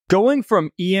Going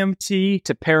from EMT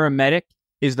to paramedic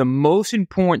is the most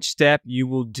important step you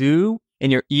will do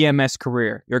in your EMS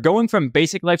career. You're going from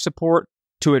basic life support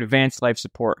to advanced life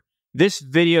support. This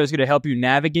video is going to help you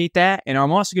navigate that, and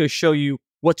I'm also going to show you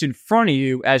what's in front of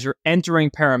you as you're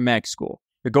entering paramedic school.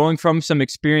 You're going from some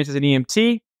experience as an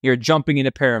EMT, you're jumping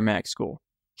into paramedic school.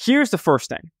 Here's the first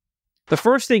thing. The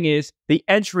first thing is the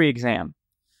entry exam.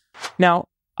 Now,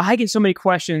 I get so many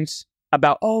questions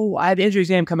about, I have the entry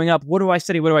exam coming up. What do I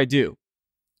study? What do I do?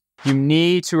 You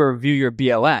need to review your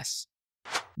BLS.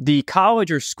 The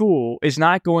college or school is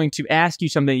not going to ask you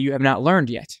something you have not learned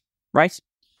yet, right?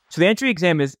 So the entry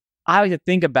exam is, I like to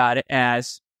think about it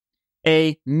as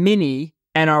a mini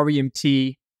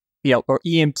NREMT, or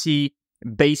EMT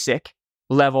basic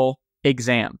level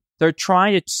exam. They're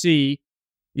trying to see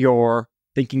your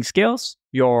thinking skills,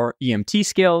 your EMT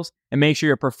skills, and make sure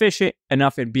you're proficient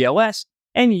enough in BLS.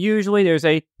 And usually there's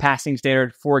a passing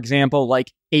standard, for example,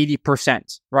 like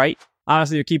 80%, right?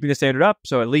 Obviously, you're keeping the standard up,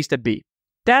 so at least a B.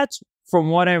 That's from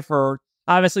what I've heard.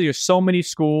 Obviously, there's so many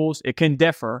schools, it can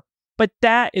differ, but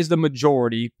that is the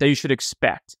majority that you should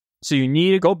expect. So you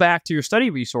need to go back to your study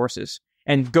resources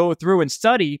and go through and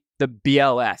study the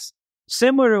BLS.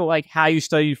 Similar to like how you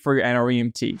studied for your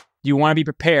NREMT. You want to be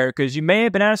prepared because you may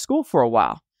have been out of school for a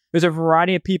while. There's a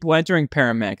variety of people entering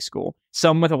paramedic school,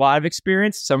 some with a lot of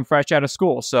experience, some fresh out of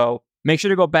school. So make sure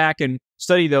to go back and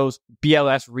study those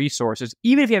BLS resources,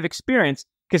 even if you have experience,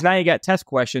 because now you got test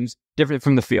questions different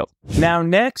from the field. Now,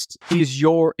 next is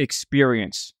your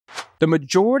experience. The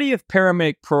majority of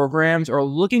paramedic programs are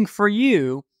looking for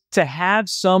you to have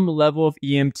some level of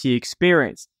EMT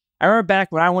experience. I remember back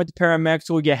when I went to paramedic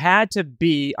school, you had to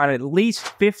be on at least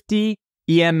 50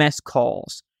 EMS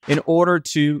calls in order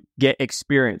to get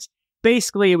experience.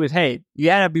 Basically, it was, hey, you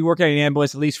had to be working in an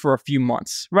ambulance at least for a few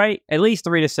months, right? At least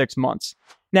 3 to 6 months.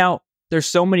 Now, there's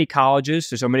so many colleges,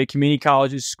 there's so many community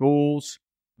colleges, schools,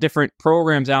 different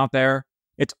programs out there.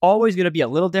 It's always going to be a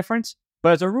little different,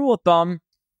 but as a rule of thumb,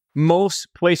 most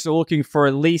places are looking for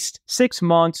at least 6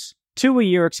 months to a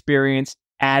year experience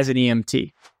as an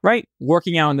EMT, right?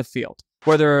 Working out in the field,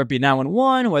 whether it be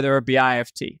 911, whether it be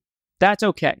IFT. That's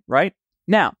okay, right?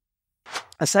 Now,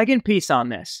 a second piece on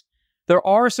this. There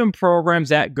are some programs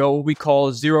that go what we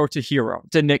call zero to hero.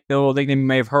 It's a nickname you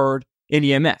may have heard in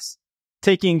EMS.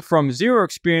 Taking from zero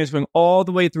experience going all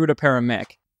the way through to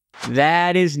paramedic.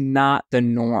 That is not the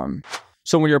norm.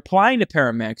 So when you're applying to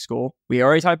paramedic school, we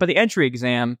already talked about the entry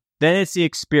exam, then it's the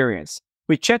experience.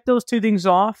 We check those two things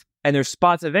off and there's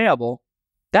spots available.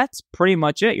 That's pretty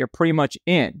much it. You're pretty much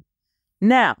in.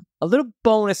 Now, a little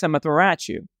bonus I'm going to throw at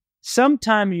you.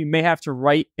 Sometimes you may have to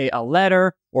write a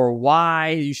letter or why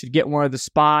you should get one of the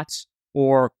spots,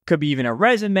 or could be even a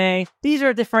resume. These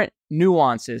are different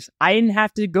nuances. I didn't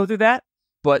have to go through that,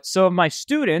 but some of my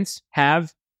students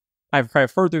have. I've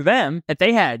heard through them that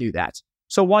they had to do that.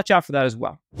 So watch out for that as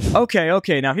well.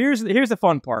 Okay. Now here's the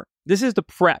fun part. This is the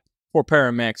prep for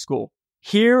paramedic school.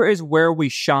 Here is where we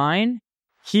shine.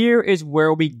 Here is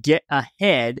where we get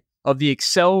ahead of the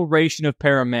acceleration of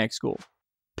paramedic school.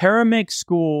 Paramedic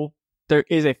school, there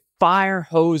is a fire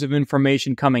hose of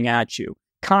information coming at you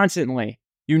constantly.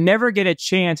 You never get a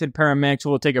chance in paramedic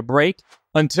school to take a break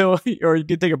or you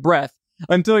can take a breath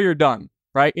until you're done,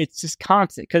 right? It's just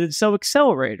constant because it's so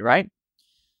accelerated, right?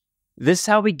 This is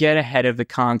how we get ahead of the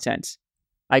content.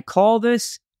 I call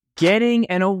this getting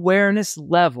an awareness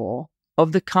level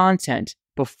of the content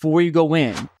before you go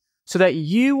in so that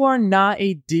you are not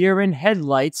a deer in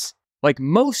headlights like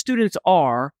most students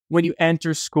are when you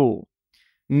enter school.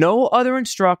 No other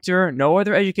instructor, no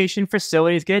other education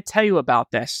facility is going to tell you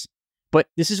about this. But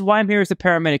this is why I'm here as the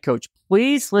paramedic coach.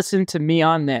 Please listen to me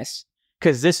on this,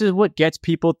 because this is what gets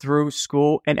people through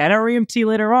school and NREMT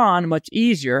later on much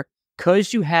easier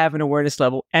because you have an awareness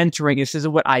level entering. This is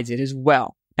what I did as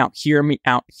well. Now, hear me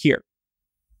out here.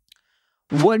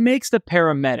 What makes the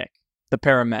paramedic the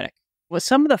paramedic? Well,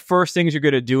 some of the first things you're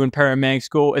going to do in paramedic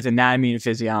school is anatomy and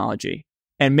physiology.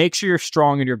 And make sure you're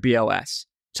strong in your BLS.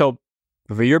 So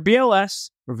review your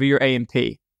BLS, review your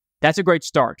A&P. That's a great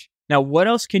start. Now, what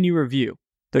else can you review?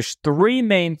 There's 3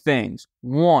 main things.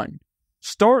 1,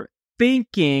 start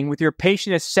thinking with your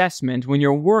patient assessment when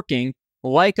you're working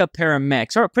like a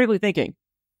paramedic. Start critically thinking,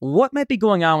 what might be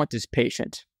going on with this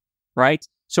patient, right?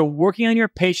 So working on your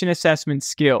patient assessment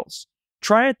skills.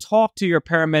 Try to talk to your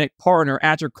paramedic partner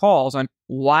after calls on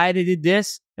why they did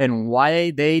this and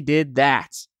why they did that.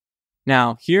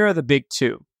 Now, here are the big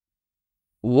 2.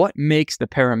 What makes the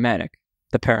paramedic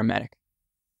the paramedic?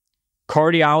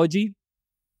 Cardiology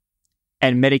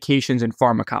and medications and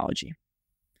pharmacology.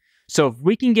 So if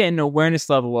we can get an awareness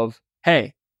level of,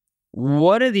 hey,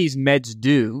 what do these meds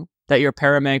do that your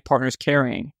paramedic partner is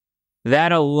carrying.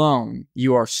 That alone,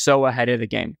 you are so ahead of the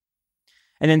game.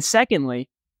 And then secondly,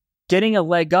 getting a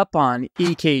leg up on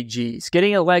EKGs,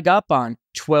 getting a leg up on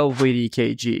 12-lead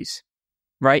EKGs,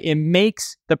 right? It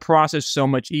makes the process so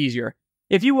much easier.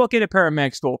 If you walk into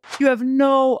paramedic school, you have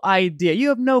no idea, you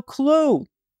have no clue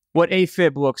what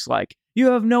AFib looks like.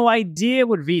 You have no idea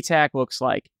what VTAC looks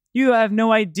like. You have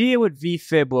no idea what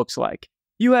VFib looks like.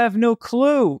 You have no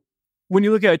clue when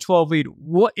you look at a 12-lead,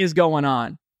 what is going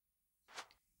on?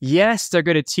 Yes, they're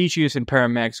going to teach you this in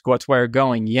paramedic school. That's why you're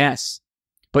going, yes.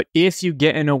 But if you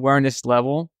get an awareness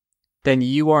level, then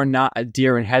you are not a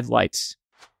deer in headlights.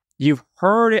 You've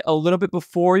heard it a little bit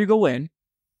before you go in,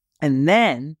 and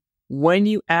then when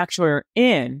you actually are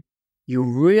in, you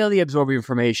really absorb your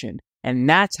information. And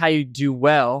that's how you do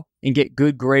well and get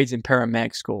good grades in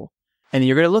paramedic school. And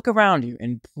you're going to look around you,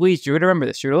 and please, you're going to remember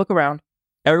this. You're going to look around.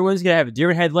 Everyone's going to have a deer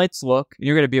in headlights look, and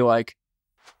you're going to be like,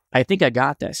 I think I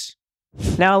got this.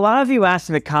 Now, a lot of you asked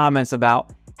in the comments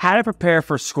about how to prepare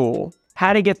for school,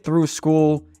 how to get through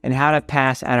school, and how to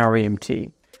pass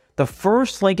NREMT. The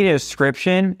first link in the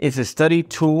description is a study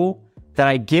tool that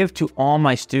I give to all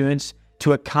my students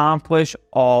to accomplish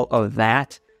all of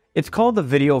that. It's called the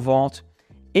Video Vault.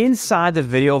 Inside the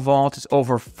Video Vault is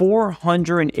over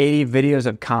 480 videos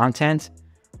of content,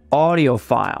 audio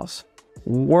files,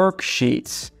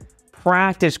 worksheets,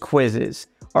 practice quizzes,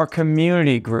 our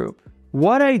community group.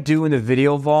 What I do in the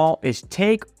Video Vault is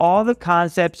take all the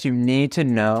concepts you need to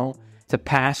know to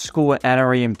pass school at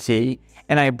NREMT,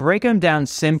 and I break them down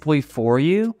simply for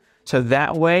you, so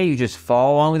that way you just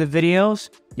follow along with the videos,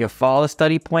 you follow the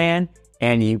study plan,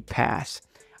 and you pass.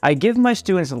 I give my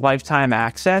students lifetime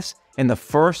access in the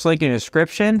first link in the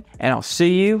description, and I'll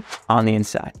see you on the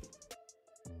inside.